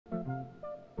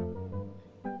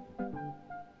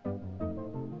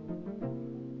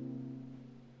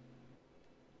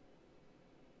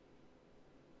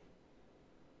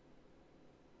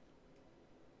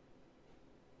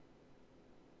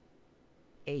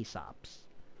Aesops,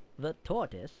 the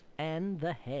Tortoise and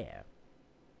the Hare.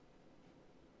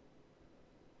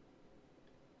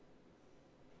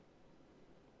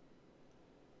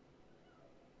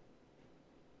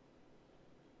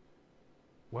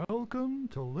 Welcome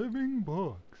to Living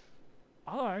Books.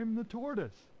 I'm the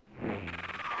Tortoise.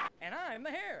 And I'm the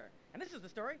Hare. And this is the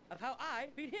story of how I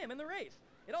beat him in the race.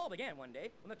 It all began one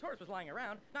day when the Tortoise was lying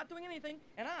around, not doing anything,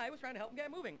 and I was trying to help him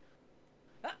get moving.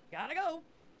 Ah, gotta go.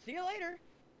 See you later.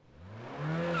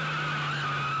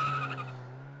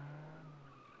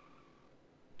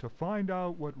 To find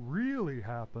out what really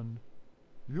happened,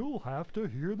 you'll have to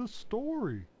hear the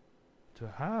story. To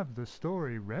have the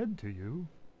story read to you,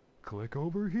 click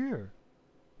over here.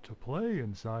 To play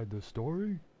inside the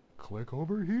story, click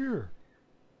over here.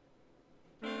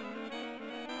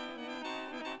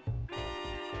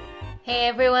 Hey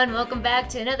everyone, welcome back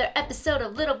to another episode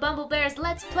of Lilbumblebear's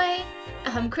Let's Play.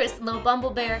 I'm Chris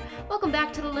Lilbumblebear. Welcome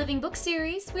back to the Living Book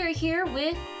series. We're here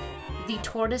with the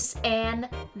Tortoise and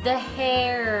the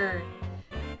Hare.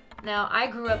 Now, I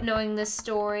grew up knowing this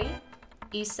story,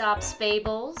 Aesop's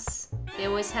fables. They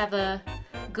always have a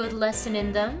good lesson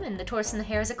in them, and the Tortoise and the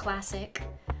Hare is a classic.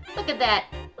 Look at that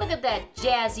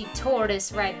jazzy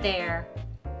tortoise right there.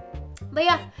 But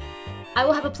yeah, I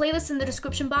will have a playlist in the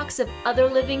description box of other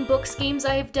Living Books games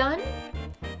I have done.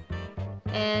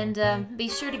 And be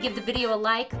sure to give the video a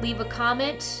like, leave a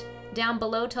comment down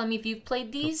below telling me if you've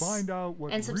played these. To find out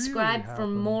what and subscribe really for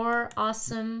happened. more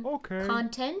awesome Okay.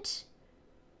 content.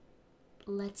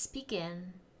 Let's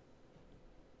begin.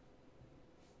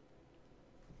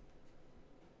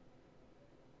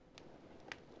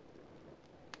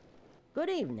 Good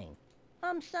evening.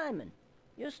 I'm Simon,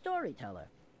 your storyteller.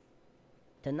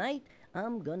 Tonight,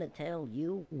 I'm gonna tell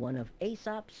you one of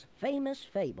Aesop's famous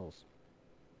fables.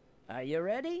 Are you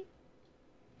ready?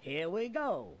 Here we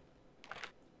go.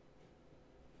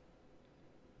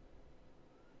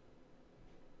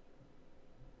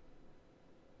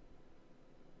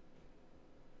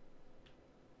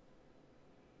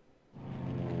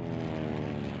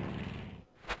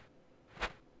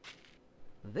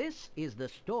 This is the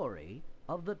story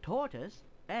of the Tortoise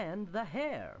and the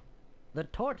Hare. The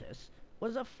Tortoise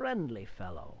was a friendly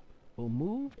fellow who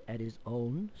moved at his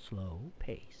own slow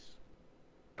pace.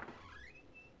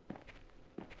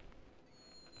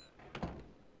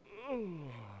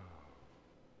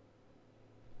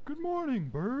 Good morning,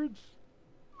 birds.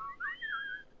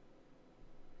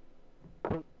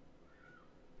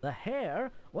 The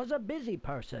Hare was a busy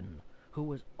person who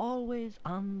was always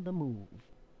on the move.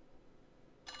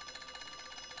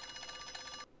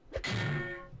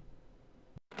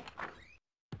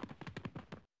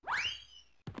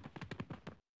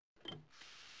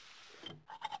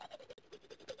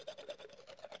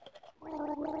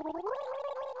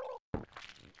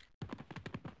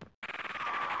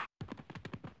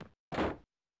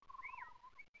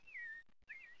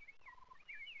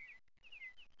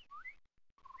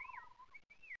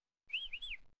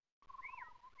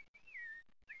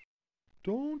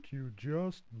 Don't you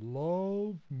just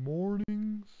love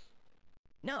mornings?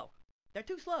 No, they're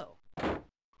too slow. Good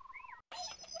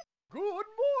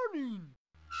morning!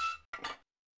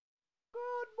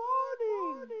 Good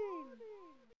morning!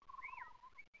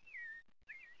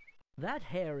 That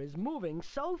Hare is moving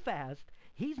so fast,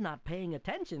 he's not paying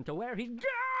attention to where he's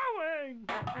going.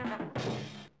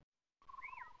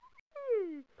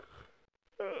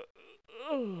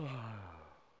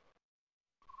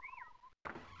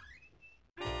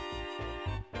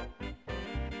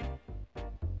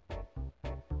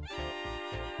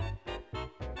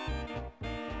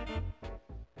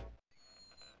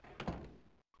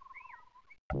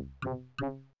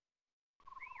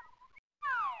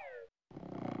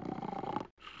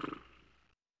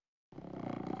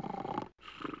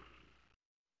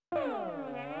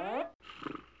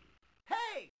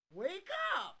 Hey, wake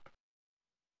up!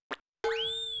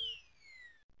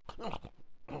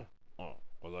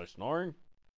 Was I snoring?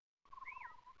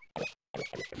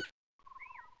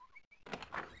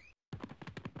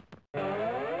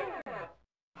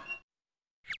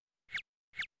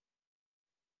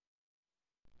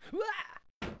 What?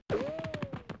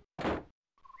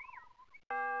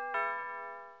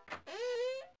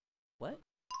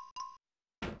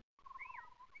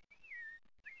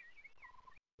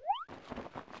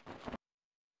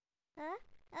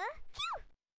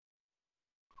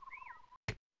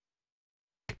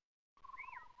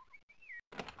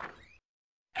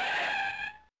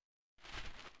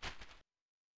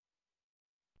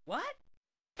 What?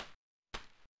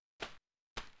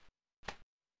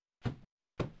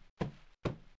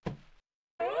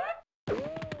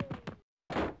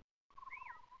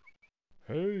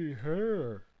 Hey,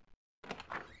 Hare,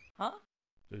 Huh?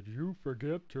 did you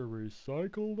forget to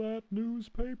recycle that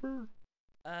newspaper?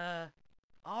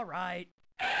 All right.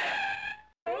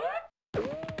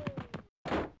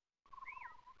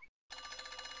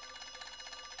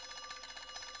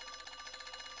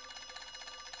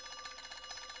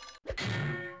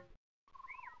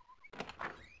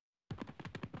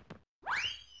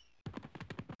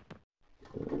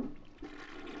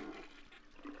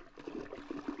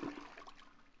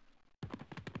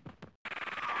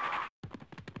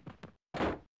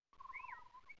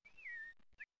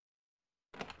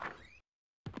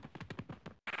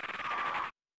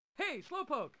 Hey,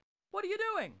 Slowpoke, what are you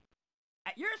doing?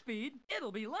 At your speed,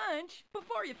 it'll be lunch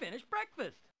before you finish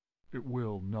breakfast. It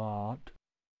will not.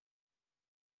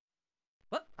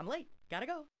 Well, I'm late. Gotta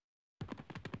go.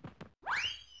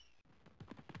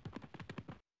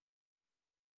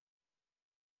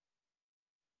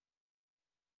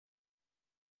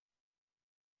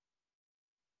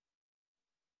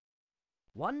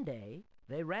 One day,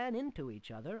 they ran into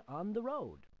each other on the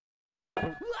road.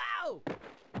 Wow!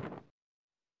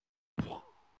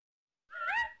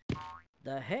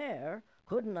 The hare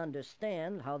couldn't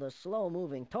understand how the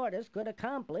slow-moving tortoise could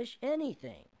accomplish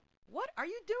anything. What are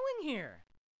you doing here?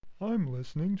 I'm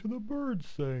listening to the birds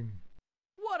sing.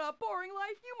 What a boring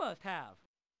life you must have.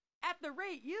 At the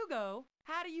rate you go,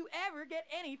 how do you ever get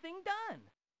anything done?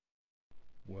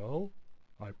 Well,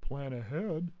 I plan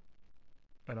ahead,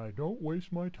 and I don't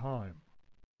waste my time.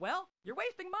 Well, you're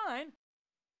wasting mine.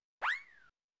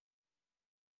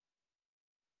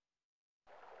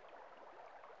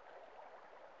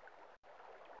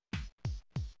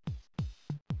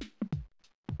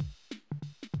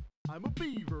 I'm a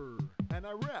beaver, and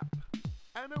I rap,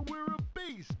 and I wear a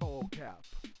baseball cap.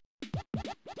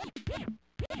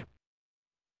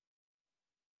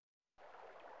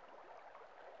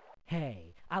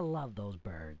 Hey, I love those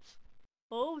birds.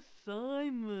 Oh,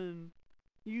 Simon,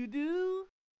 you do?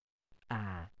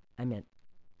 I meant,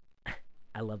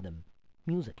 I love them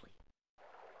musically.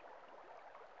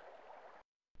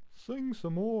 Sing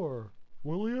some more,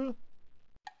 will ya?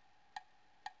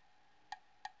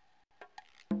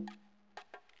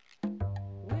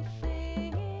 We're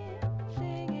singing,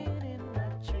 singing in the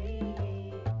trees.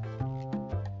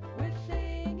 We're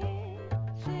singing,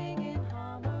 singing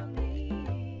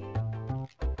harmony.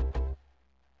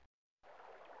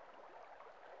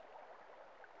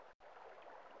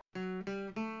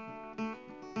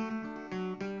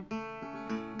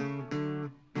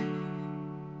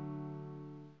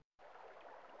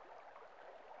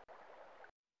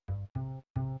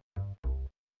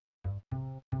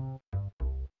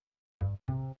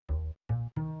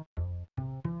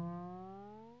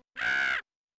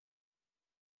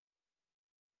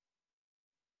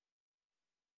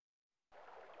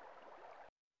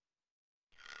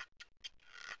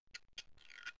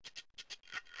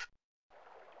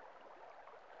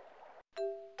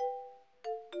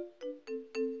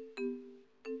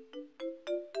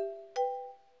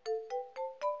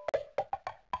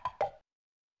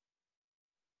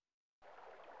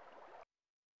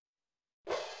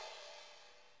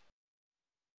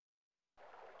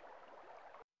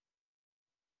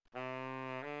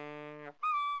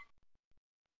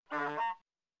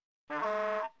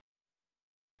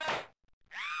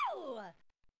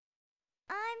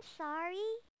 I'm sorry.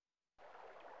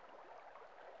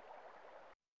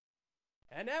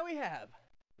 And now we have,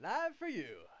 live for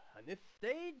you, on this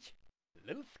stage,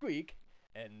 Little Squeak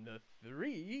and the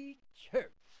Three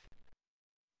Chirps.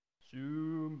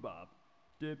 Shoom bop,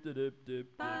 dip dip dip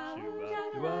dip shoom bop,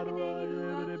 do wah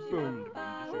boom dip shoom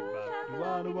bop,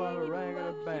 do wah rang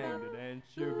a bang and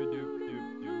shooby doop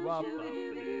doop do wop bop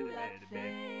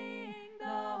bang, the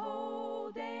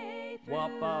whole day through.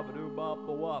 Wop bop doo bop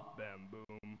a wop bam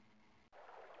boom.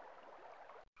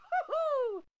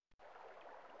 Woohoo!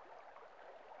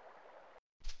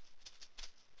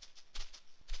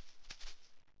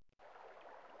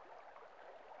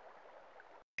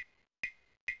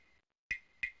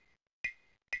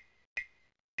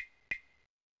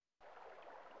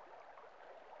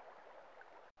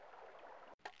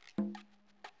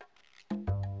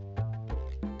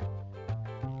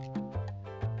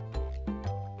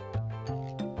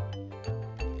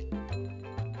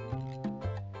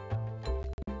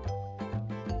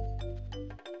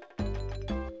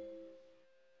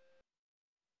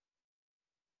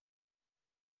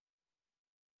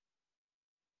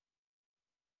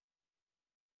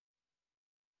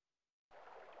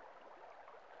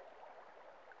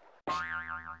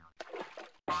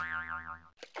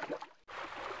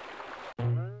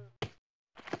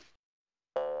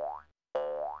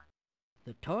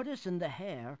 tortoise and the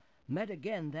hare met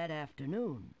again that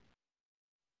afternoon.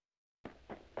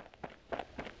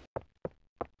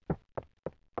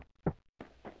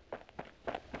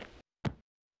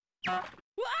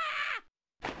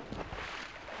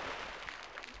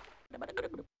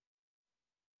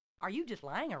 Are you just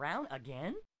lying around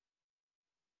again?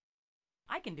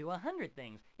 I can do 100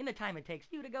 things in the time it takes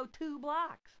you to go 2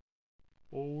 blocks.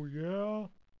 Oh, yeah?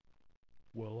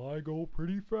 Well, I go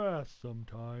pretty fast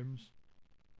sometimes.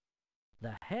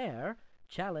 The hare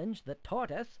challenged the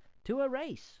tortoise to a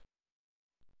race.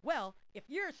 Well, if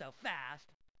you're so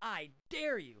fast, I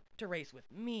dare you to race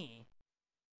with me.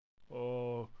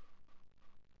 All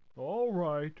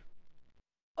right.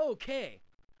 Okay,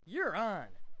 you're on.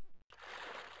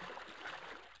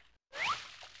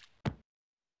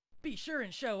 Be sure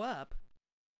and show up.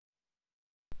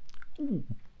 Ooh.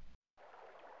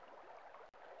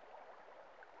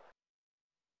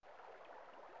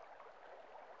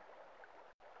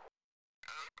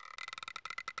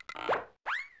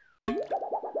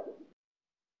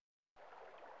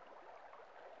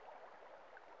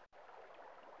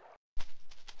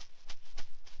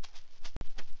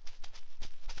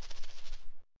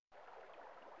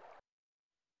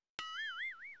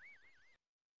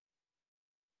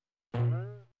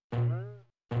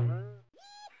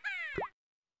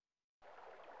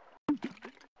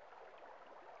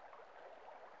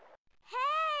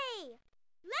 Hey!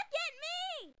 Look at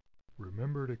me!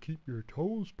 Remember to keep your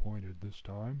toes pointed this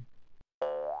time.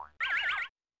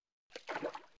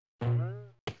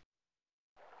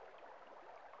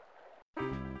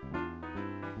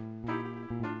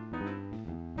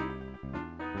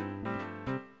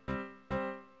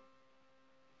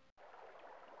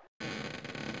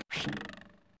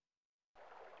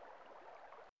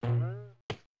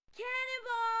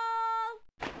 Cannonball!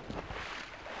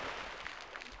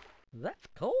 That's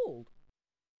cold.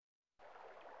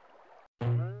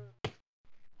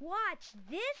 Watch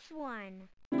this one.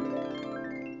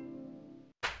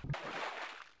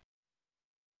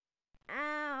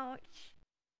 Ouch.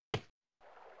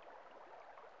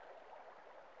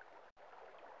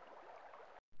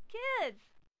 Kids,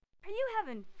 are you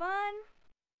having fun?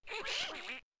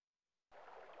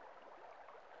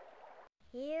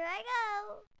 Here I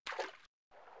go.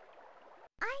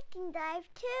 I can dive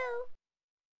too.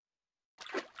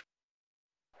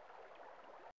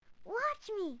 Watch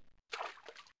me.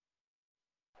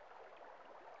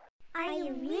 Are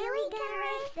you really gonna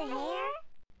race the hare?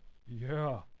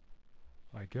 Yeah,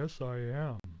 I guess I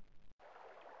am.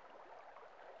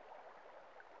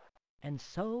 And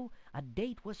so a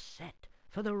date was set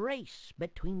for the race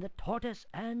between the tortoise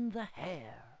and the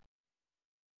hare.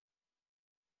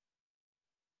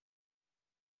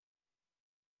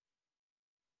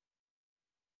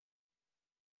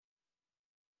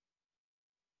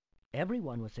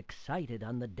 Everyone was excited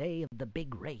on the day of the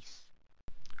big race.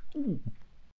 Ooh.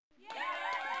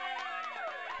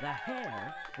 The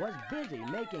hare was busy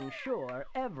making sure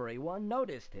everyone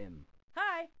noticed him.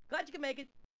 Hi, glad you could make it.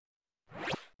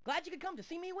 Glad you could come to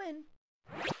see me win.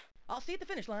 I'll see you at the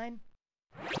finish line.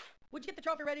 Would you get the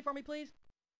trophy ready for me, please?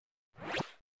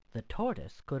 The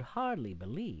tortoise could hardly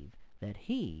believe that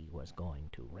he was going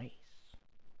to race.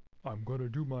 I'm gonna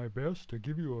do my best to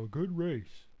give you a good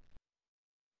race.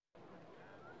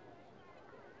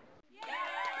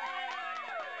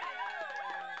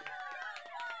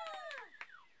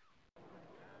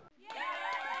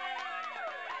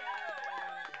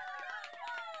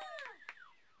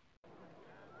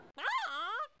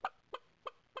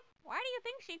 Why do you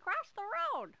think she crossed the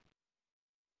road?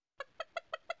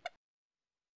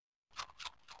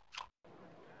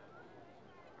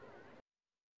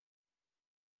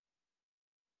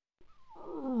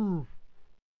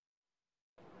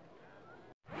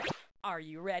 Are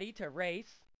you ready to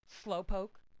race,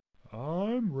 Slowpoke?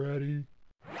 I'm ready.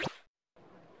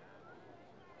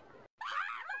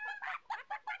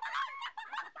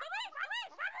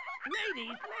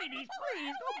 Ladies,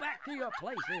 please go back to your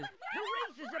places. The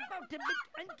race is about to begin.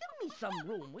 And give me some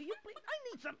room, will you please? I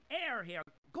need some air here.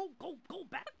 Go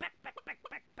back.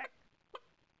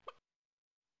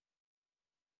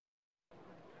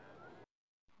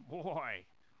 Boy,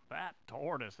 that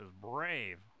tortoise is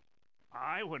brave.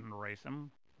 I wouldn't race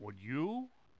him. Would you?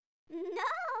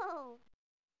 No!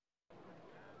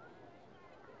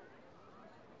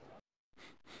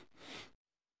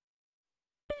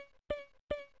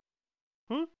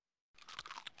 Huh?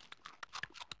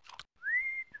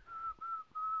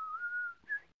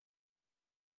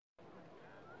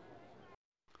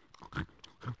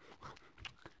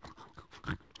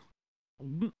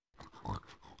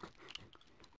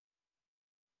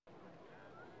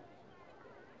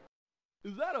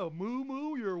 Is that a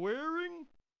moo-moo you're wearing?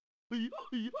 Hmm.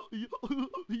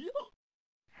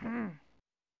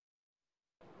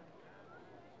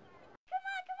 Come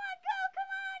on, go,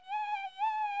 come on!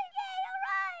 Yay,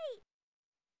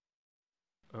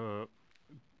 all right!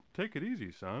 Take it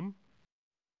easy, son.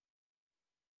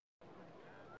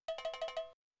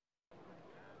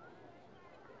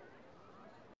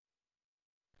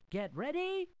 Get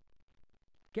ready,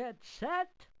 get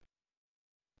set,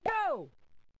 go!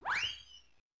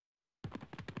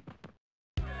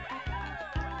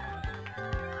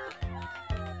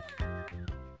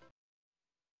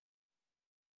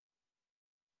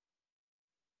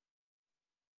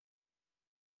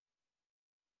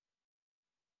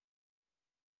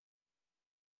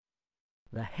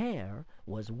 The hare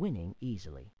was winning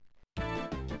easily.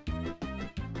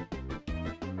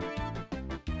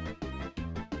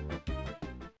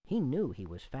 He knew he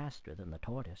was faster than the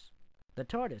tortoise. The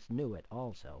tortoise knew it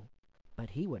also,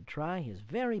 but he would try his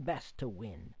very best to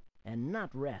win, and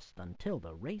not rest until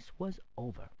the race was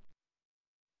over.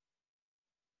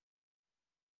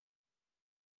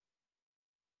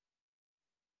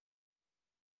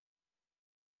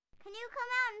 Can you come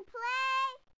out and play?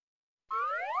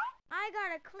 I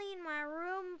gotta clean my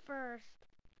room first.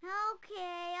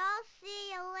 Okay, I'll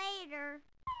see you later.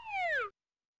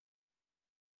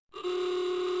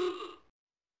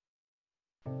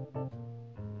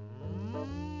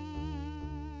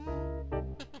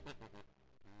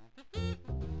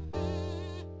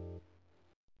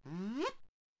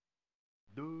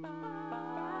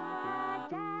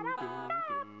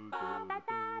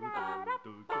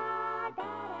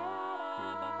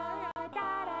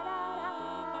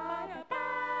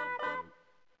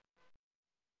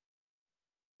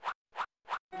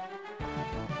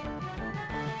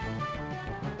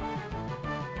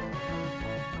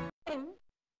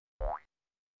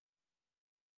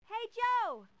 Hey,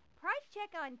 Joe! Price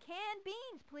check on canned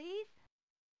beans, please.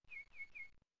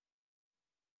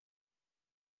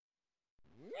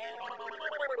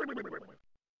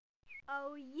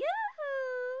 Oh, yoo-hoo!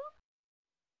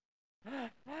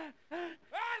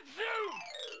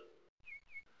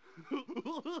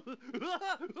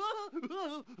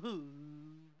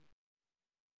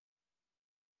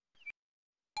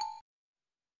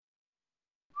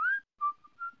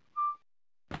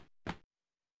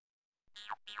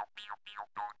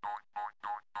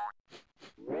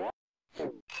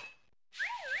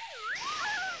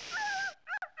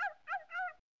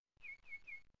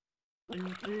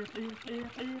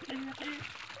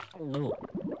 Oh.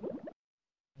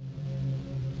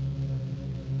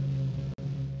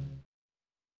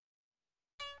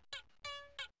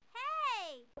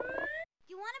 Hey! Do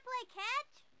you want to play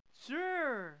catch?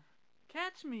 Sure.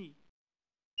 Catch me.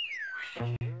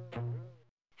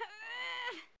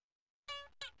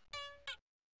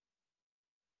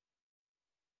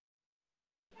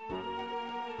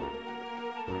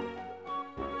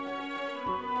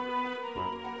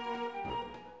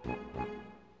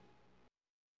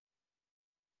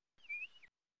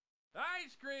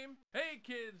 Ice cream! Hey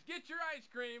kids, get your ice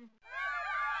cream!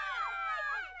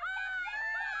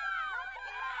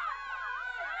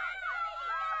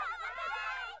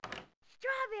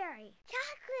 Strawberry,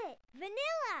 chocolate,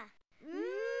 vanilla.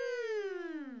 Mmm.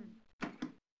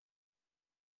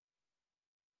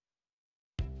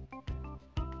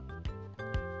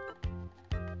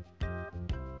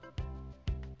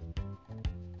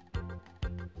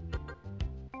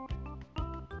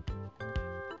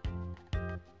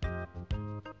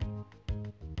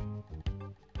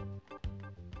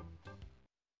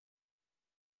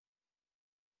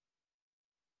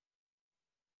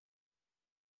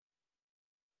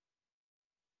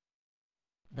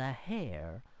 The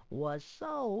hare was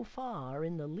so far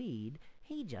in the lead,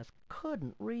 he just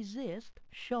couldn't resist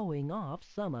showing off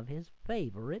some of his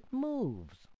favorite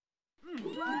moves.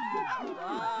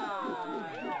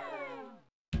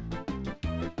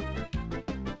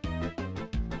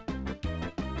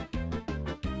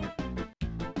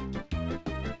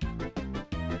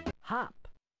 Hop.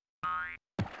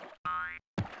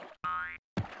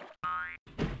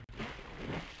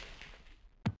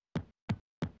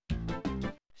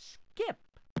 Skip.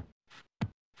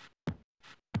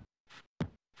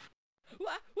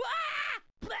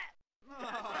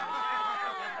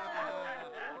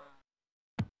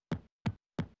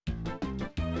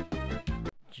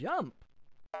 Jump.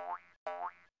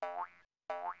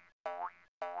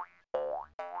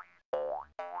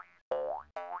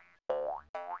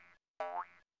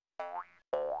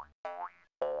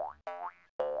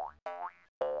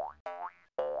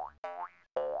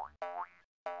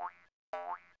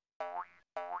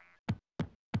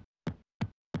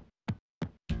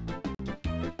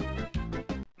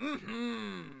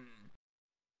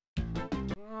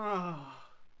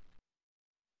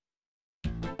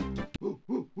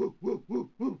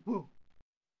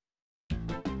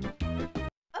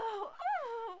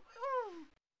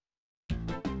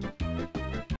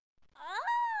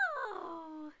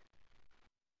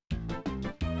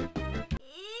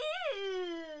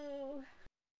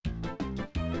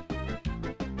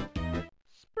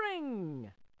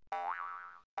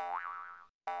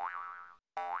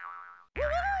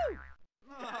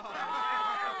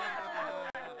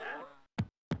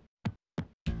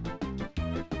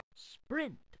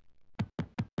 sprint.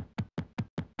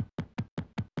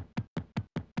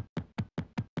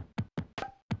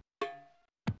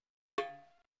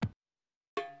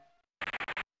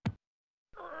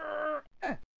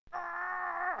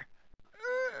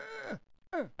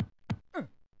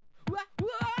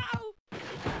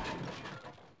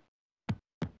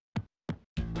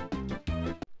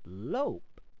 Lope.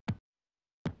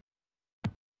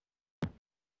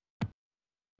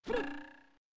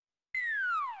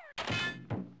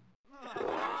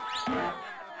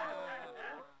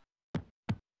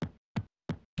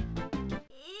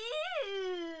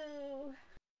 Ew.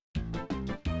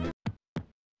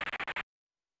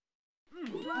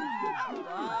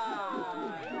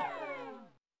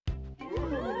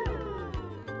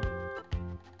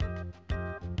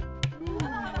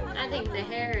 I think the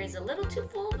hare is a little too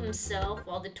full of himself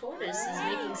while the tortoise is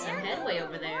making some headway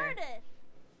over there.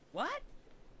 What?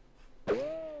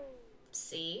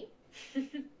 See?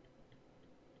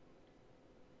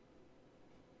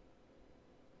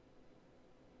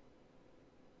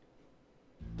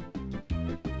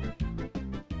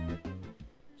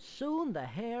 Soon the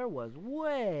hare was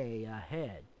way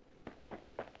ahead.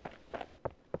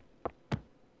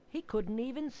 He couldn't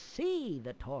even see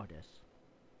the tortoise.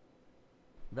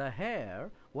 The hare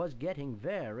was getting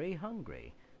very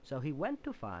hungry, so he went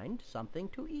to find something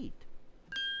to eat.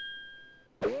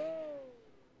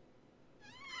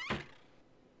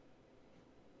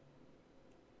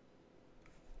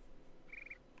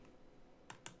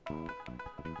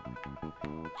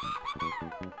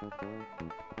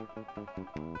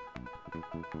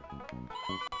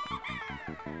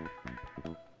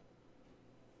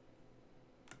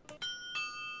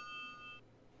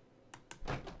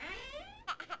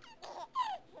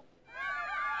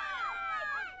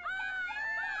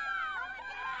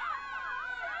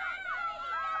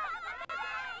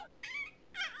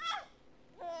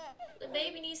 The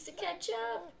baby needs to catch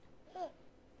up.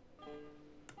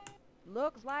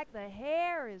 Looks like the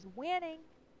hare is winning.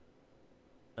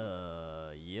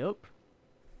 Yep.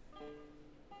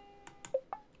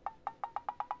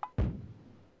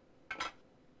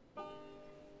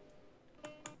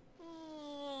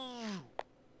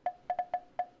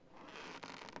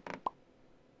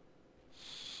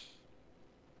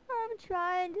 I'm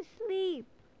trying to sleep.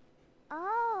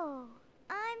 Oh,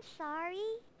 I'm sorry.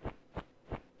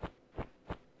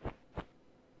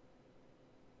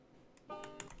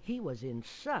 He was in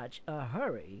such a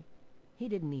hurry, he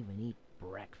didn't even eat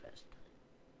breakfast.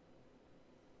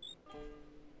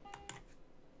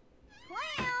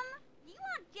 Clam, do you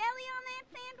want jelly on that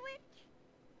sandwich?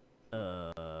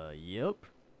 Yep.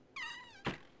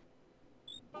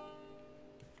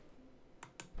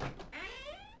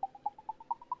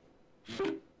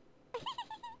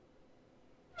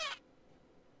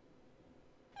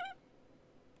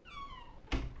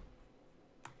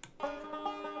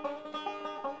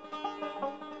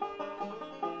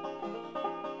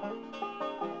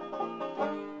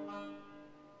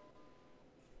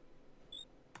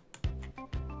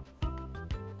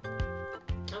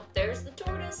 Oh, there's the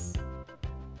tortoise.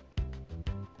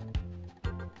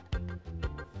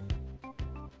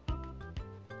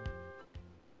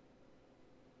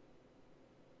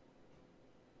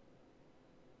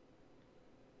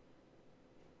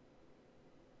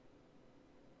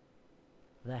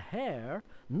 The hare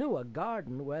knew a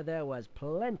garden where there was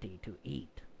plenty to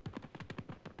eat.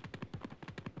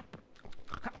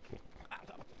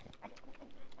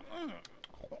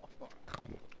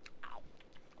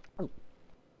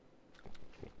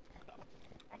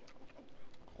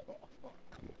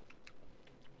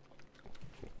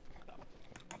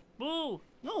 Boo!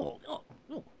 No, no,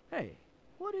 no. Hey,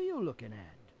 what are you looking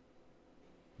at?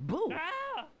 Boo!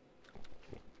 Ah!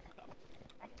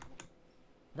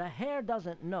 The hare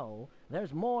doesn't know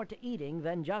there's more to eating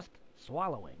than just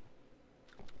swallowing.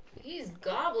 He's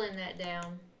gobbling that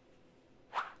down.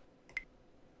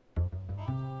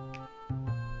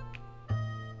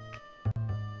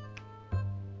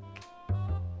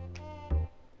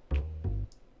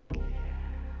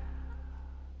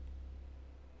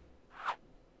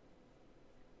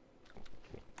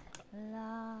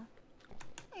 La,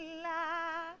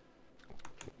 la,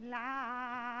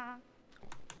 la,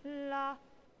 la,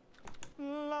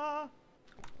 la,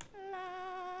 la,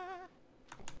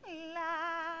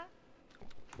 la.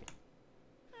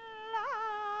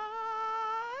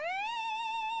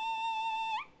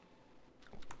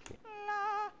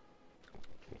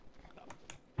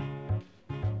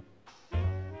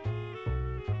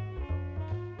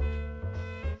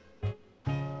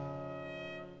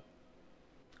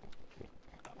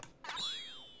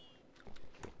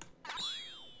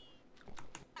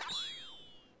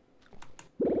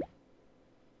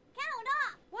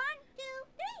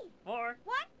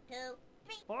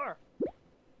 door.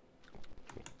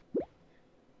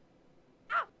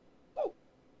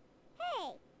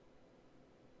 Hey,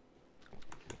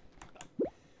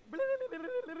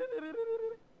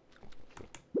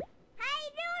 how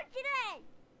you doing today?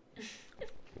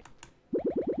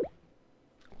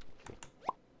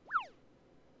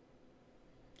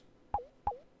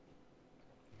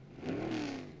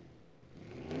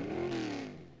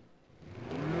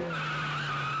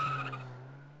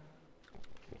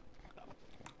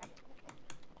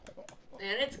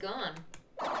 And it's gone.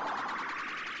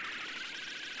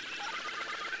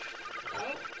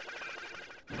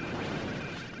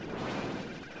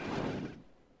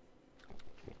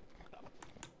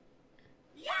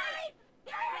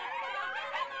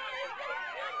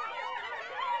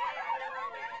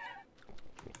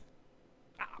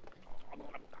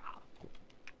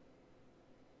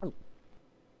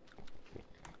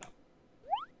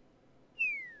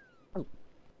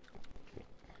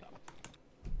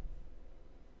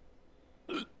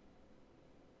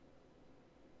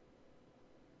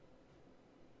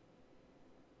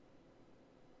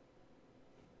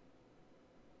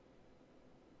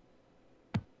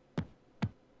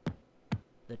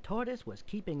 The tortoise was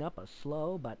keeping up a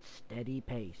slow but steady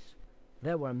pace.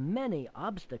 There were many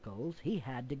obstacles he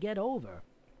had to get over.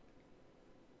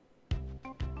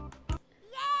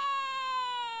 Yay!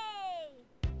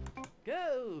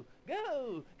 Go,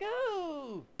 go,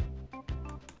 go!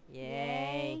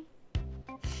 Yay.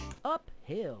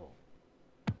 Uphill.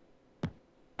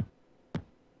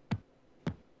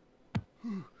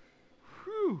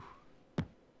 Phew!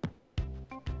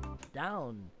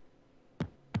 Down.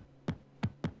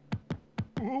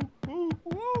 Whoa, whoa,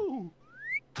 whoa!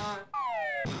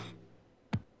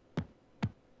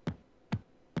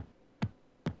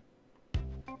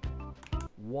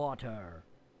 Water.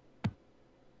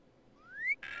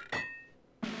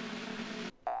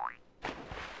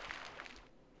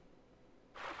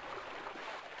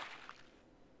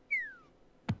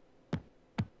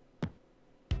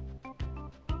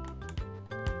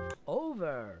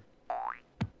 Over.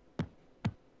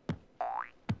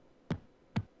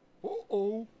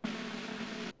 Uh-oh!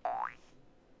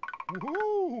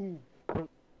 Whoa!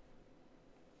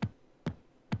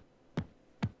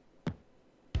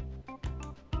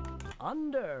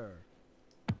 Under.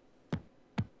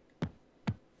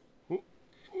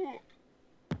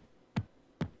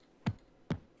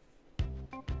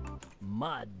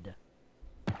 Mud.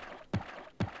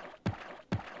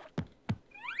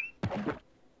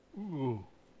 Ooh,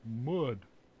 mud.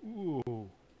 Ooh,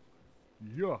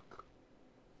 yuck.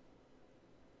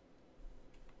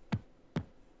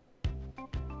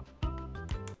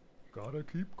 Gotta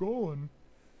keep going.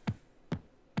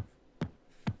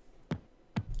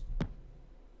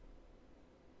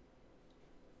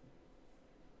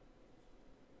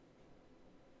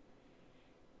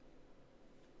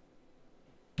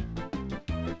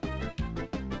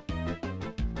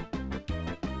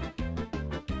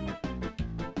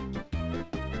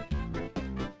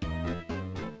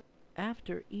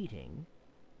 After eating,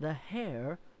 the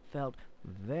hare felt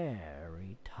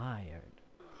very tired.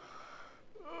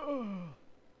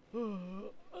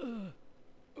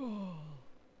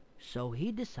 So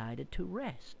he decided to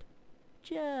rest,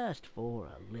 just for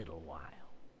a little while.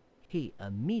 He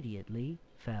immediately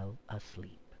fell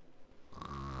asleep.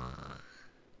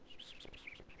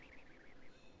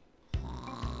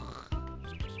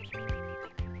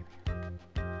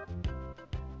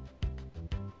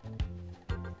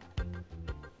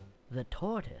 The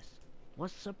tortoise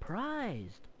was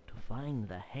surprised to find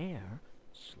the hare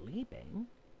sleeping.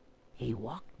 He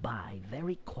walked by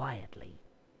very quietly.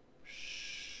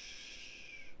 Shh.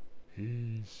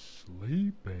 He's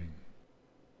sleeping.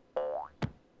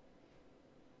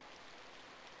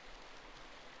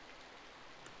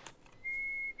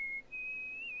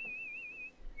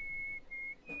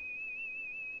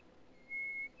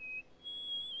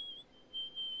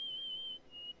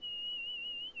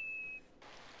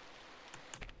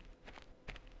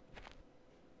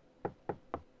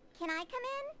 Can I come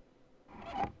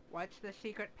What's the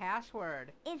secret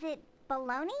password? in? Is it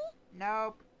baloney?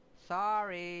 Nope.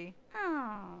 Sorry.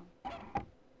 Oh. I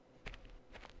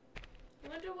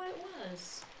wonder what it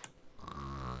was.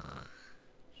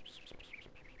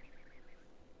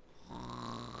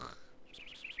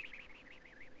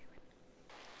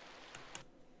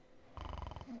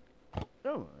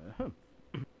 Oh,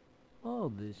 all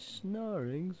this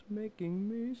snoring's making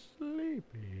me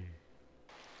sleepy.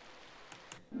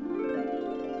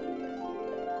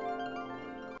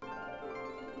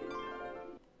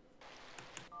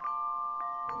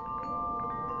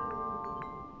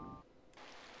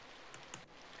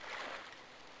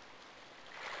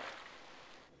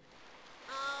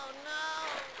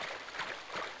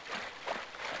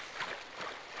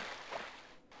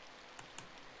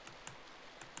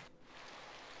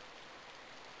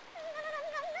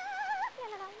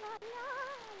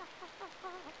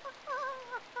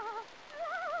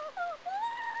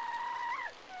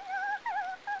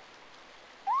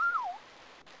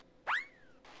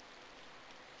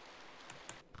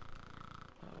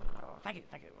 Thank you,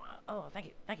 thank you. Oh, thank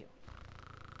you, thank you.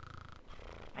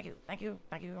 Thank you, thank you,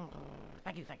 thank you.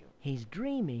 Thank you, thank you. He's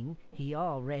dreaming he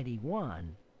already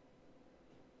won.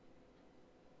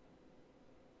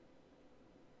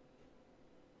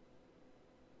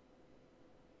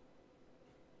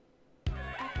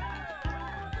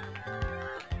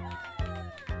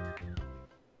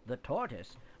 The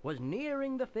tortoise was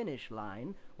nearing the finish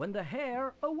line when the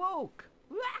hare awoke.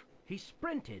 He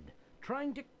sprinted,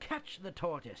 trying to catch the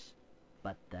tortoise,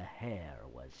 but the hare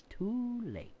was too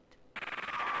late.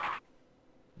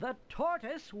 The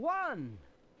tortoise won!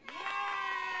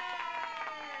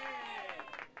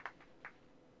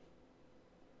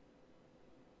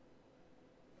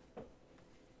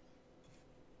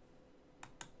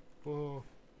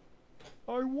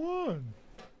 I won!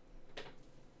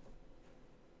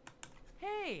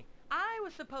 Hey, I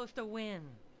was supposed to win.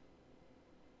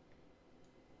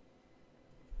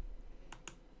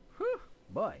 Whew,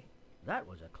 boy, that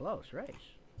was a close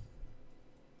race.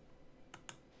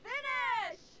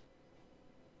 Finish!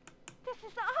 This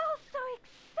is all so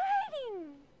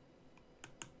exciting!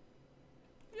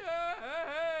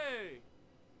 Yay!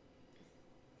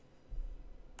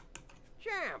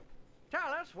 Champ,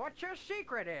 tell us what your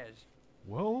secret is.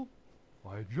 Well,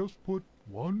 I just put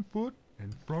one foot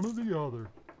in front of the other.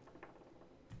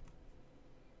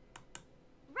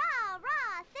 Rah,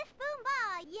 rah, sis boom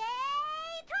ba,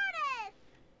 yay, tortoise!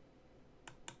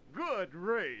 Good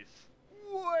race.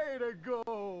 Way to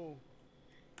go.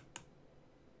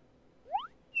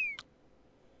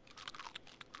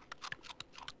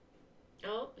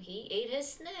 Oh, he ate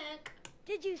his snack.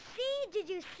 Did you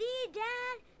see,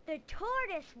 Dad? The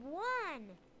tortoise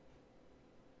won.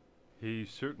 He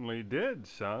certainly did,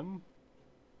 son.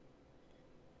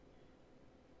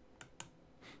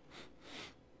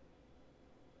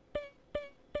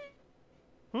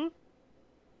 Huh?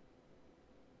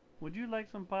 Would you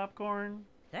like some popcorn?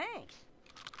 Thanks.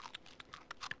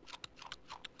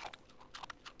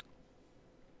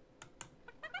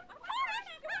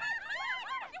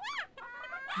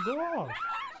 Gosh,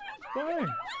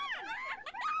 thanks.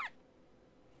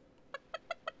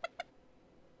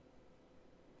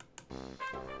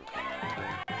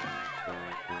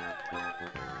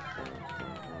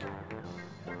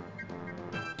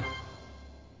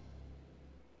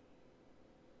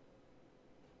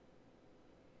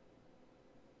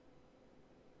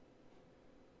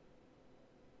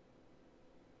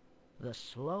 The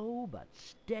slow but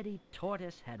steady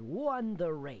tortoise had won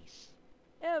the race.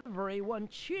 Everyone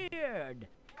cheered.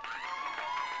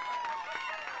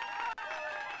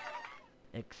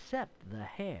 Except the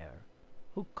hare,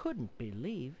 who couldn't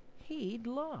believe he'd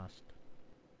lost.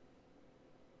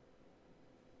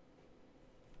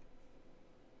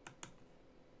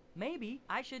 Maybe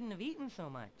I shouldn't have eaten so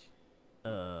much.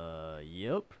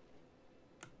 Yep.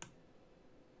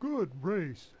 Good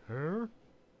race, Hare.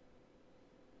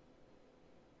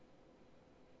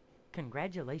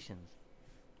 Congratulations.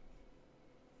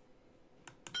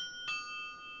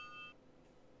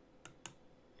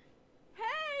 Hey,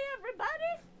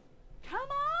 everybody! Come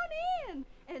on in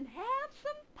and have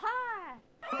some pie.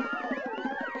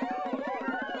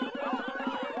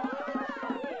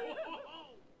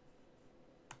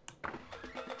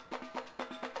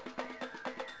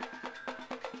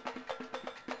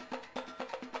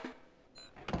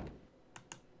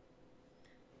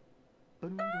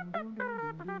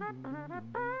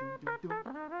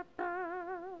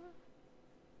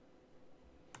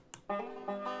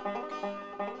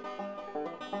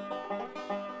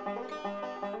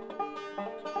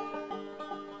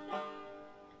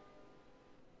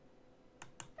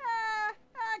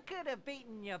 I could have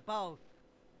beaten you both.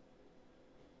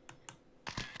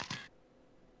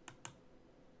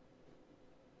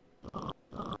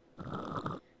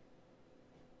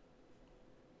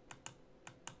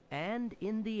 And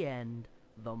in the end,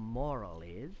 the moral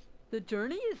is... The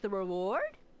journey is the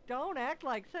reward? Don't act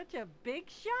like such a big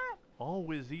shot.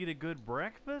 Always eat a good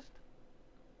breakfast?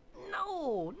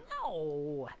 No,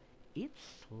 no! It's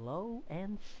slow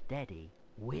and steady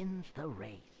wins the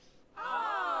race.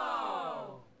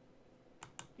 Oh!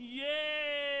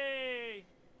 Yay!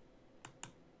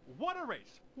 What a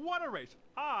race! What a race!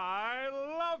 I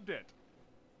loved it!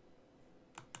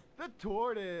 The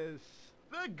tortoise.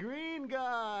 The green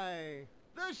guy.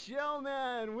 The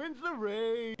shellman wins the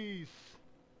race.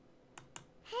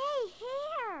 Hey,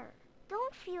 Hare,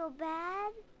 don't feel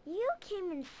bad. You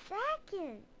came in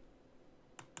second.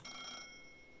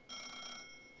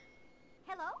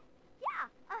 Hello? Yeah,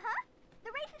 uh-huh.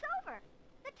 The race is over.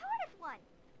 The tortoise won.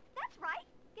 That's right.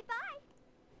 Goodbye.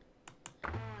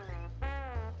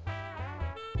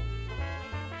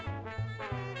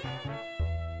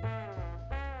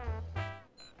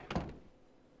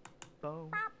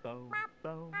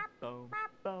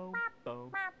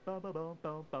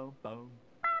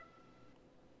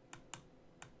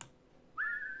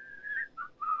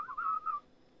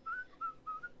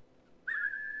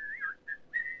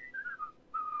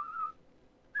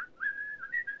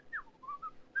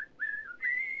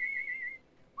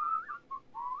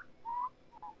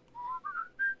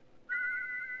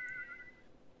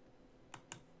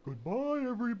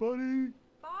 everybody.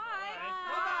 Bye.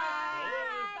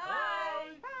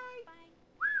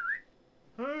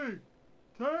 Hey,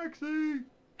 taxi!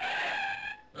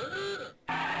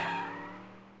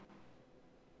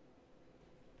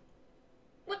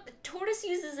 What, the tortoise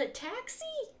uses a taxi?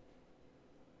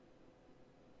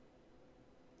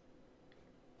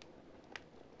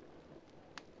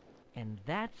 And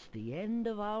that's the end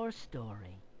of our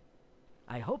story.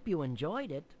 I hope you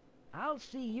enjoyed it. I'll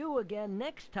see you again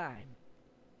next time.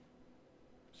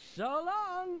 So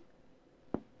long!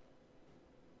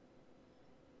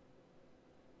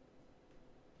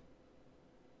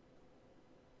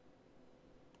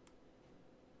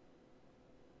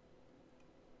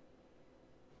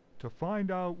 To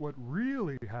find out what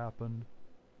really happened,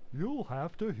 you'll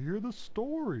have to hear the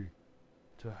story.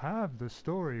 To have the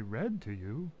story read to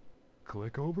you,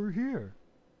 click over here.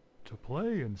 To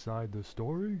play inside the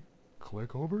story,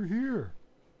 click over here.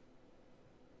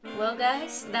 Well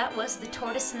guys, that was The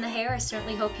Tortoise and the Hare. I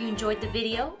certainly hope you enjoyed the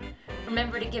video.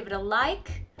 Remember to give it a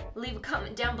like, leave a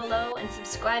comment down below, and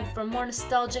subscribe for more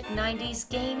nostalgic 90s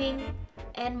gaming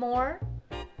and more.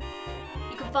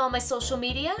 You can follow my social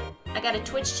media. I got a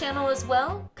Twitch channel as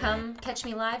well. Come catch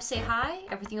me live, say hi.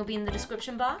 Everything will be in the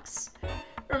description box.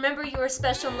 Remember, you are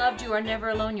special and loved. You are never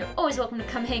alone. You're always welcome to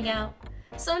come hang out.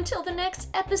 So until the next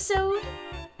episode,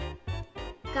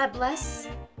 God bless,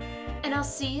 and I'll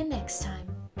see you next time.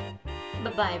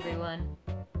 Bye-bye, everyone.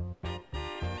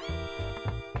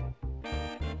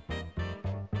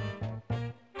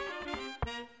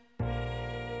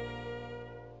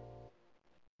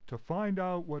 To find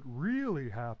out what really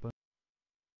happened,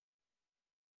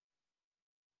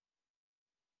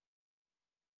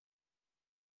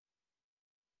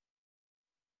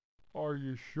 are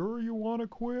you sure you want to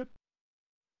quit?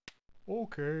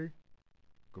 Okay.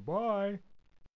 Goodbye.